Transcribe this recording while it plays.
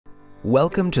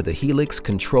Welcome to the Helix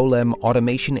Control-M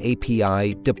Automation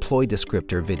API Deploy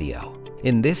Descriptor video.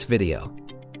 In this video,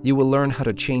 you will learn how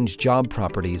to change job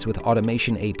properties with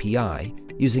Automation API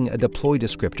using a deploy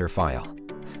descriptor file,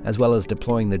 as well as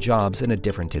deploying the jobs in a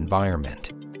different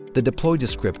environment. The deploy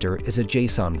descriptor is a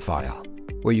JSON file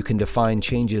where you can define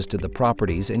changes to the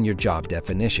properties in your job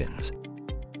definitions.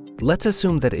 Let's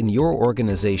assume that in your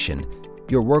organization,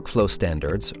 your workflow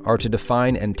standards are to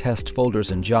define and test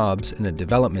folders and jobs in a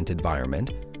development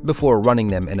environment before running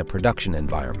them in a production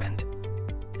environment.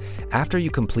 After you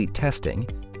complete testing,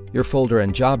 your folder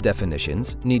and job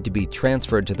definitions need to be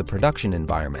transferred to the production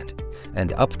environment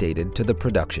and updated to the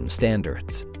production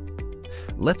standards.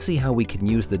 Let's see how we can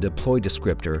use the deploy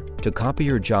descriptor to copy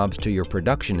your jobs to your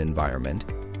production environment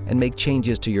and make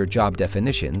changes to your job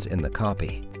definitions in the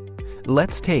copy.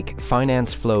 Let's take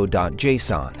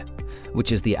financeflow.json,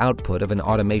 which is the output of an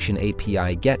Automation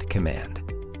API GET command,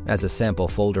 as a sample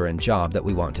folder and job that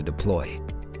we want to deploy.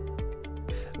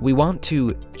 We want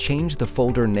to change the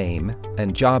folder name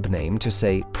and job name to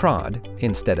say prod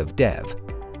instead of dev.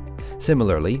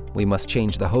 Similarly, we must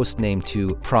change the host name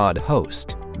to prod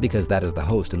host, because that is the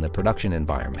host in the production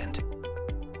environment.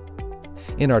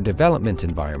 In our development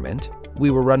environment,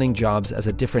 we were running jobs as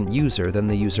a different user than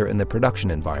the user in the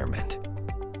production environment.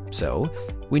 So,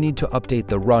 we need to update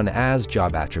the run as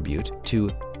job attribute to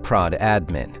prod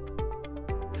admin.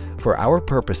 For our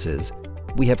purposes,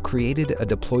 we have created a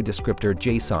deploy descriptor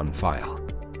JSON file,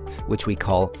 which we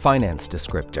call finance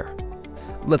descriptor.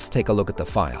 Let's take a look at the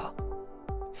file.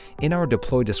 In our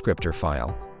deploy descriptor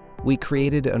file, we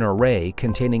created an array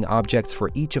containing objects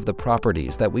for each of the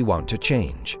properties that we want to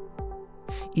change.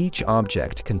 Each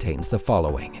object contains the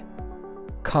following: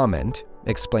 comment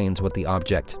explains what the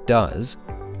object does,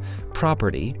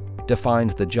 property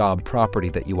defines the job property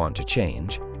that you want to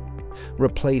change,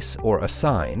 replace or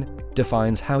assign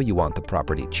defines how you want the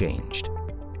property changed.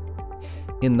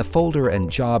 In the folder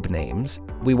and job names,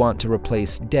 we want to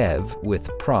replace dev with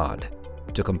prod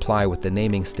to comply with the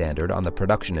naming standard on the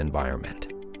production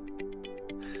environment.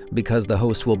 Because the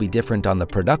host will be different on the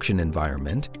production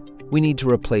environment, we need to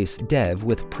replace dev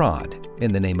with prod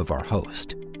in the name of our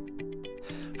host.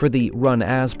 For the run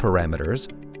as parameters,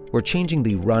 we're changing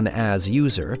the run as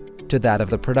user to that of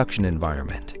the production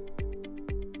environment.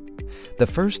 The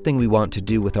first thing we want to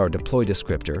do with our deploy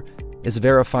descriptor is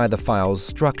verify the file's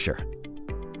structure.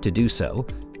 To do so,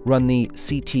 run the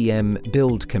ctm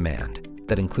build command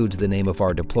that includes the name of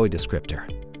our deploy descriptor.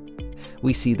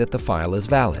 We see that the file is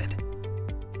valid.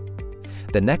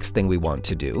 The next thing we want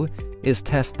to do is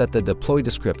test that the deploy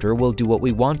descriptor will do what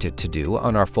we want it to do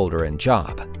on our folder and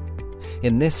job.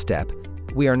 In this step,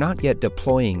 we are not yet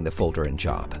deploying the folder and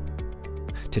job.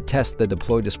 To test the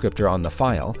deploy descriptor on the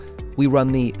file, we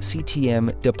run the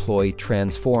ctm deploy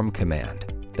transform command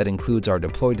that includes our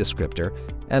deploy descriptor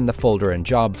and the folder and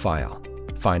job file,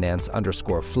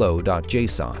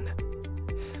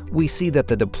 finance_flow.json. We see that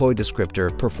the deploy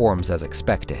descriptor performs as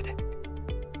expected.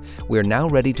 We are now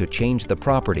ready to change the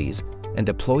properties and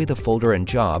deploy the folder and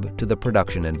job to the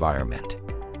production environment.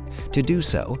 To do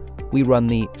so, we run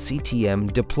the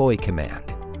ctm deploy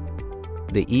command.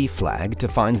 The E flag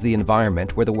defines the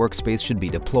environment where the workspace should be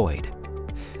deployed.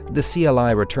 The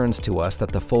CLI returns to us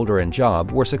that the folder and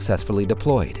job were successfully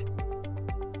deployed.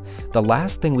 The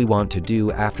last thing we want to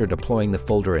do after deploying the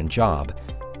folder and job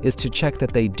is to check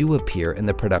that they do appear in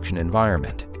the production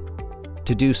environment.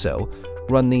 To do so,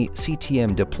 run the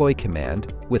ctm deploy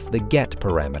command with the get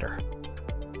parameter.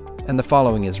 And the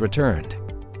following is returned.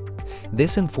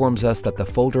 This informs us that the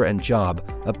folder and job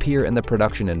appear in the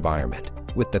production environment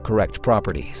with the correct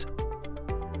properties.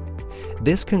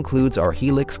 This concludes our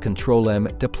Helix Control-M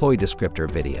Deploy Descriptor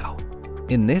video.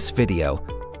 In this video,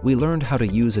 we learned how to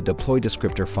use a deploy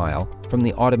descriptor file from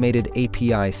the Automated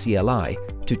API CLI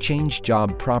to change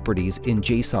job properties in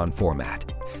JSON format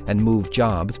and move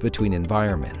jobs between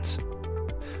environments.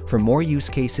 For more use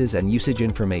cases and usage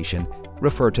information,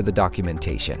 refer to the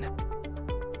documentation.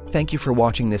 Thank you for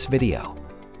watching this video.